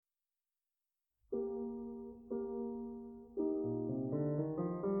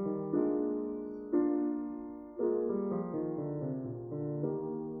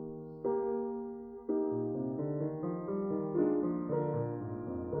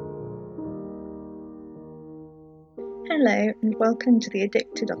Hello and welcome to the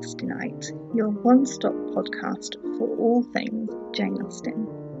Addicted Austenite, your one-stop podcast for all things Jane Austen.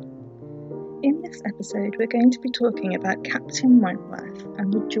 In this episode we're going to be talking about Captain Wentworth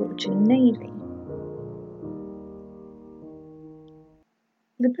and the Georgian Navy.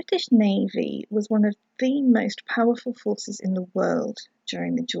 The British Navy was one of the most powerful forces in the world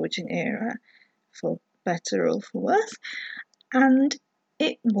during the Georgian era, for better or for worse, and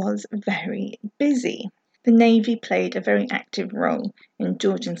it was very busy. The Navy played a very active role in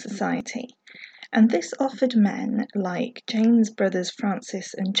Georgian society, and this offered men like Jane's brothers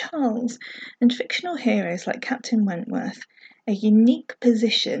Francis and Charles, and fictional heroes like Captain Wentworth, a unique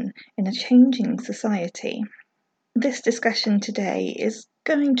position in a changing society. This discussion today is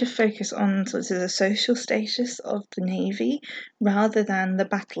going to focus on sort of the social status of the Navy rather than the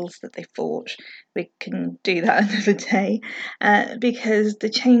battles that they fought. We can do that another day, because the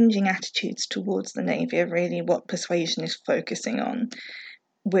changing attitudes towards the Navy are really what Persuasion is focusing on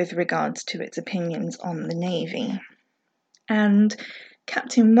with regards to its opinions on the Navy. And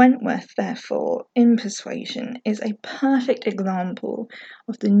Captain Wentworth, therefore, in Persuasion, is a perfect example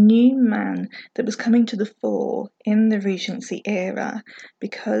of the new man that was coming to the fore in the Regency era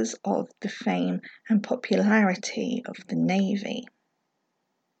because of the fame and popularity of the Navy.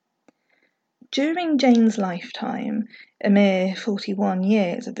 During Jane's lifetime, a mere 41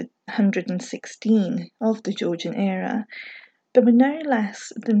 years of the 116 of the Georgian era, there were no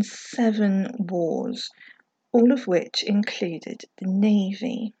less than 7 wars, all of which included the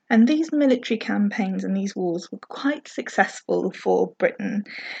Navy. And these military campaigns and these wars were quite successful for Britain,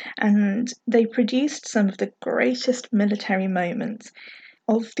 and they produced some of the greatest military moments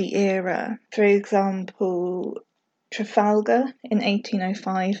of the era. For example, Trafalgar in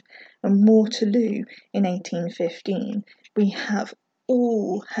 1805 and Waterloo in 1815. We have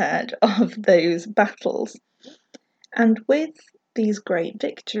all heard of those battles. And with these great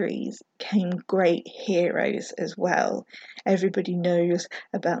victories came great heroes as well. Everybody knows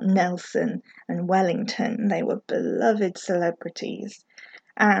about Nelson and Wellington. They were beloved celebrities.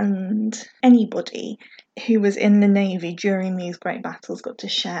 And anybody who was in the Navy during these great battles got to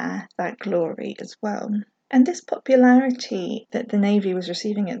share that glory as well. And this popularity that the Navy was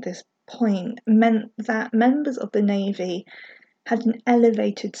receiving at this point meant that members of the Navy had an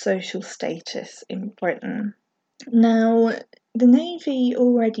elevated social status in Britain. Now, the Navy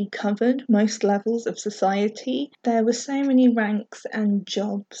already covered most levels of society. There were so many ranks and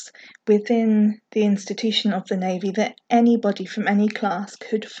jobs within the institution of the Navy that anybody from any class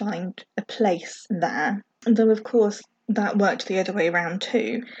could find a place there. Though, of course, that worked the other way around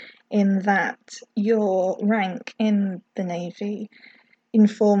too, in that your rank in the Navy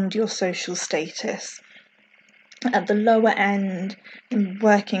informed your social status. At the lower end, in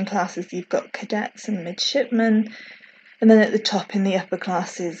working classes, you've got cadets and midshipmen. And then at the top, in the upper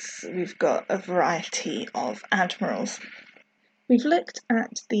classes, we've got a variety of admirals. We've looked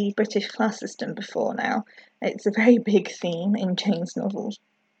at the British class system before now. It's a very big theme in Jane's novels.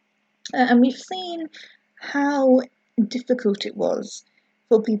 And we've seen how difficult it was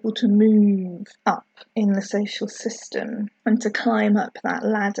for people to move up in the social system and to climb up that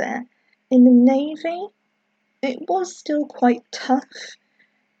ladder. In the Navy, it was still quite tough,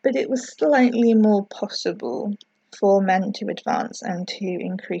 but it was slightly more possible for men to advance and to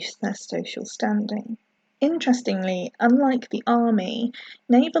increase their social standing. Interestingly, unlike the army,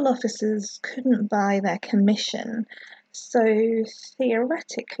 naval officers couldn't buy their commission, so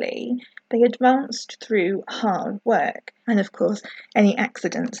theoretically they advanced through hard work and, of course, any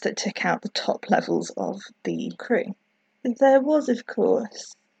accidents that took out the top levels of the crew. There was, of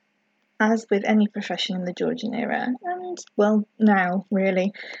course, as with any profession in the Georgian era, and, well, now,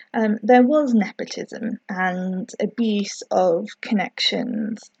 really, there was nepotism and abuse of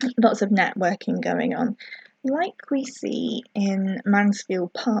connections, lots of networking going on, like we see in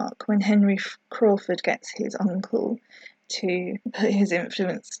Mansfield Park when Henry Crawford gets his uncle to put his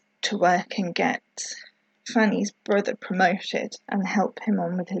influence to work and get Fanny's brother promoted and help him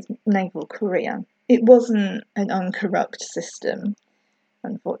on with his naval career. It wasn't an uncorrupt system,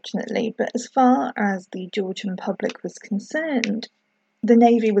 unfortunately, but as far as the Georgian public was concerned, the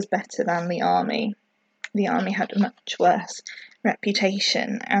Navy was better than the Army. The Army had a much worse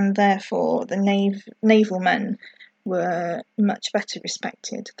reputation, and therefore the naval men were much better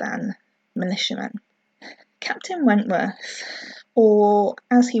respected than militiamen. Captain Wentworth, or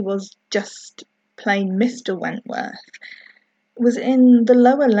as he was just plain Mr. Wentworth, was in the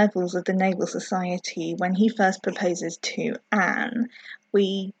lower levels of the naval society when he first proposes to Anne.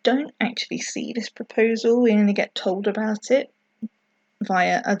 We don't actually see this proposal, we only get told about it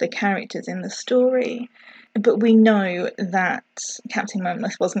via other characters in the story. But we know that Captain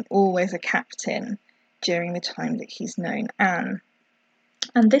Wentworth wasn't always a captain during the time that he's known Anne.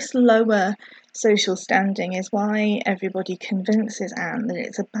 And this lower social standing is why everybody convinces Anne that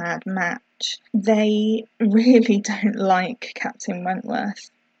it's a bad match. They really don't like Captain Wentworth,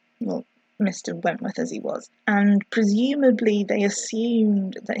 well, Mr. Wentworth as he was, and presumably they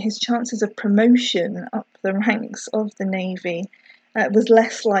assumed that his chances of promotion up the ranks of the Navy was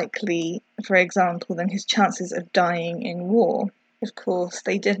less likely, for example, than his chances of dying in war. Of course,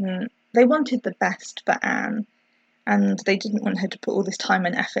 they wanted the best for Anne, and they didn't want her to put all this time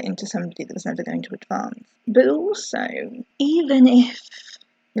and effort into somebody that was never going to advance. But also, even if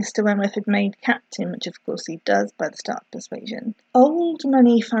Mr. Wentworth had made captain, which of course he does by the start of Persuasion, old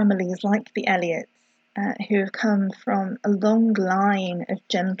money families like the Elliots, who have come from a long line of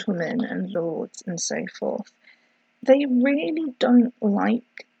gentlemen and lords and so forth, they really don't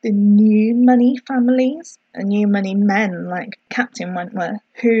like the new money families and new money men like Captain Wentworth,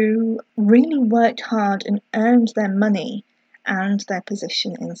 who really worked hard and earned their money and their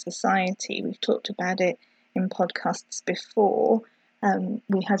position in society. We've talked about it in podcasts before.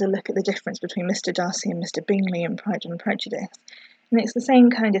 We had a look at the difference between Mr. Darcy and Mr. Bingley in Pride and Prejudice. And it's the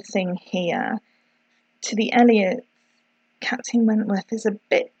same kind of thing here. To the Elliots, Captain Wentworth is a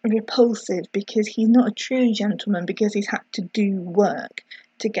bit repulsive because he's not a true gentleman, because he's had to do work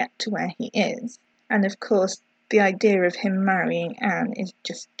to get to where he is. And of course, the idea of him marrying Anne is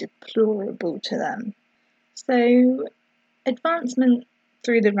just deplorable to them. So, advancement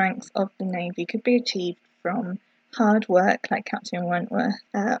through the ranks of the Navy could be achieved from hard work like Captain Wentworth,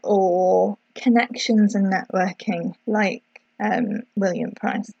 or connections and networking like William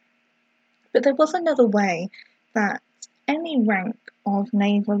Price. But there was another way that any rank of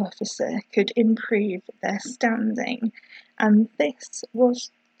naval officer could improve their standing, and this was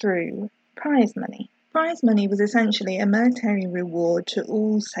through prize money. Prize money was essentially a military reward to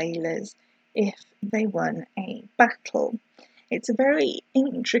all sailors if they won a battle. It's a very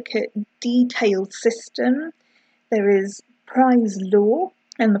intricate, detailed system. There is prize law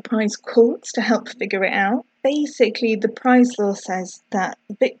and the prize courts to help figure it out. Basically, the prize law says that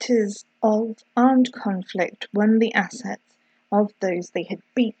victors of armed conflict won the assets of those they had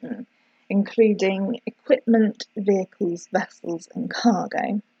beaten, including equipment, vehicles, vessels, and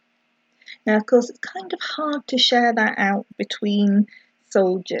cargo. Now, of course, it's kind of hard to share that out between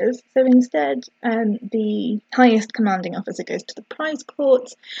soldiers, so instead the highest commanding officer goes to the prize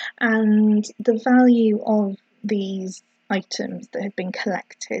courts, and the value of these items that have been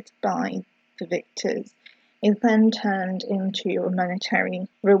collected by the victors is then turned into a monetary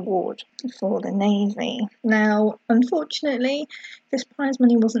reward for the Navy. Now, unfortunately, this prize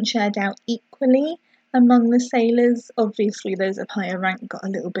money wasn't shared out equally among the sailors. Obviously, those of higher rank got a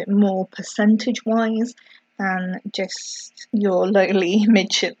little bit more percentage-wise than just your lowly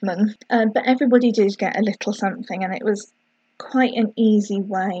midshipman. But everybody did get a little something, and it was quite an easy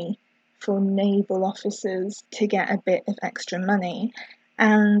way for naval officers to get a bit of extra money.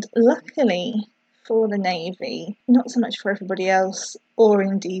 And luckily for the Navy, not so much for everybody else, or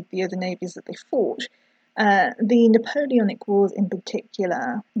indeed the other navies that they fought, the Napoleonic Wars in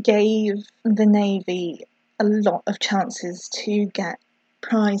particular gave the Navy a lot of chances to get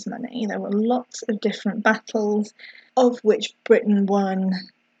prize money. There were lots of different battles, of which Britain won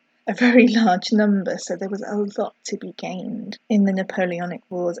a very large number, so there was a lot to be gained in the Napoleonic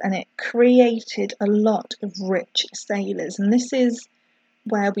Wars, and it created a lot of rich sailors. And this is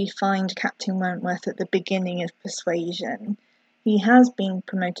where we find Captain Wentworth at the beginning of Persuasion. He has been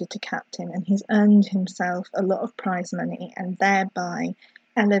promoted to captain, and he's earned himself a lot of prize money and thereby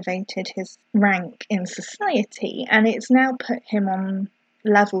elevated his rank in society, and it's now put him on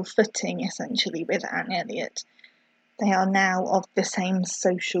level footing essentially with Anne Elliot. They are now of the same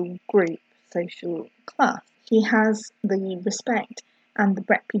social group, social class. He has the respect and the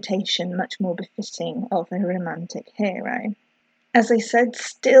reputation much more befitting of a romantic hero. As I said,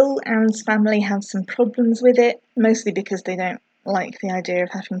 still Anne's family have some problems with it, mostly because they don't like the idea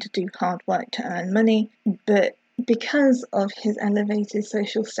of having to do hard work to earn money, but because of his elevated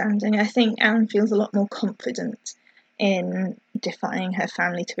social standing, I think Anne feels a lot more confident in defying her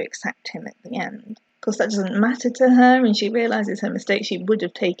family to accept him at the end. Of course, that doesn't matter to her, and she realises her mistake. She would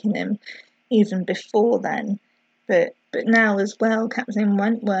have taken him even before then, but now as well, Captain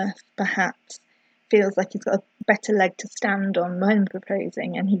Wentworth perhaps feels like he's got a better leg to stand on when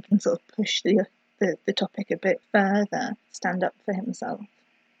proposing, and he can sort of push the topic a bit further, stand up for himself.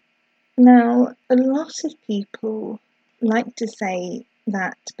 Now, a lot of people like to say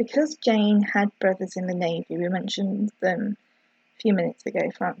that because Jane had brothers in the Navy, we mentioned them a few minutes ago,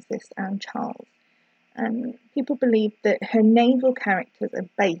 Francis and Charles, People believe that her naval characters are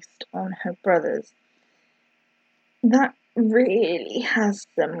based on her brothers. That really has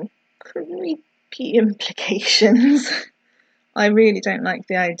some creepy implications. I really don't like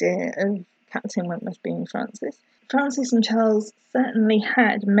the idea of Captain Wentworth being Francis. Francis and Charles certainly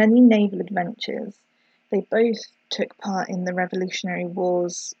had many naval adventures. They both took part in the Revolutionary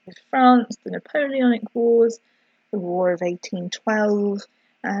Wars with France, the Napoleonic Wars, the War of 1812.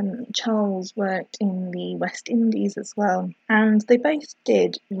 Charles worked in the West Indies as well, and they both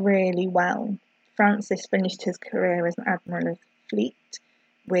did really well. Francis finished his career as an Admiral of the Fleet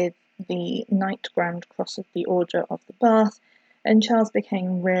with the Knight Grand Cross of the Order of the Bath, and Charles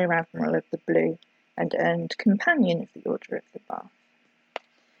became Rear Admiral of the Blue and earned Companion of the Order of the Bath.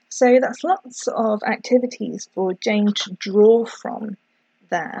 So that's lots of activities for Jane to draw from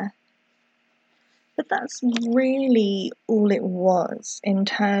there. But that's really all it was in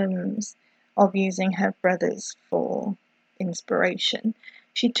terms of using her brothers for inspiration.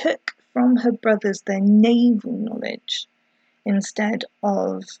 She took from her brothers their naval knowledge instead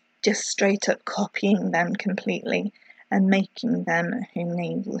of just straight up copying them completely and making them her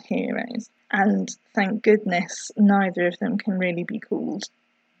naval heroes. And thank goodness neither of them can really be called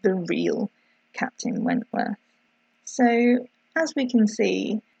the real Captain Wentworth. So, as we can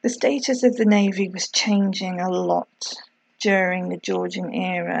see, the status of the Navy was changing a lot during the Georgian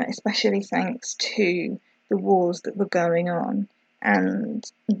era, especially thanks to the wars that were going on and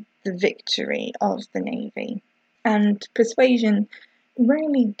the victory of the Navy. And Persuasion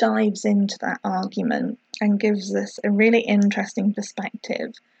really dives into that argument and gives us a really interesting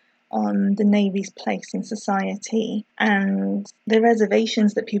perspective on the Navy's place in society and the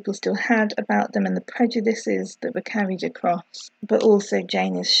reservations that people still had about them and the prejudices that were carried across. But also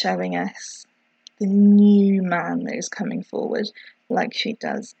Jane is showing us the new man that is coming forward, like she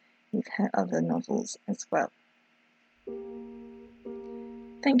does with her other novels as well.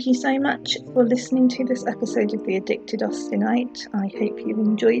 Thank you so much for listening to this episode of The Addicted Austenite. I hope you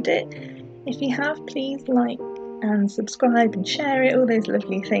enjoyed it. If you have, please like and subscribe and share it, all those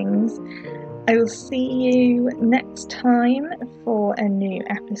lovely things. I will see you next time for a new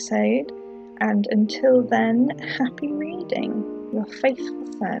episode, and until then, happy reading. Your faithful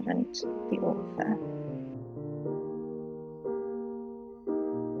servant, the author.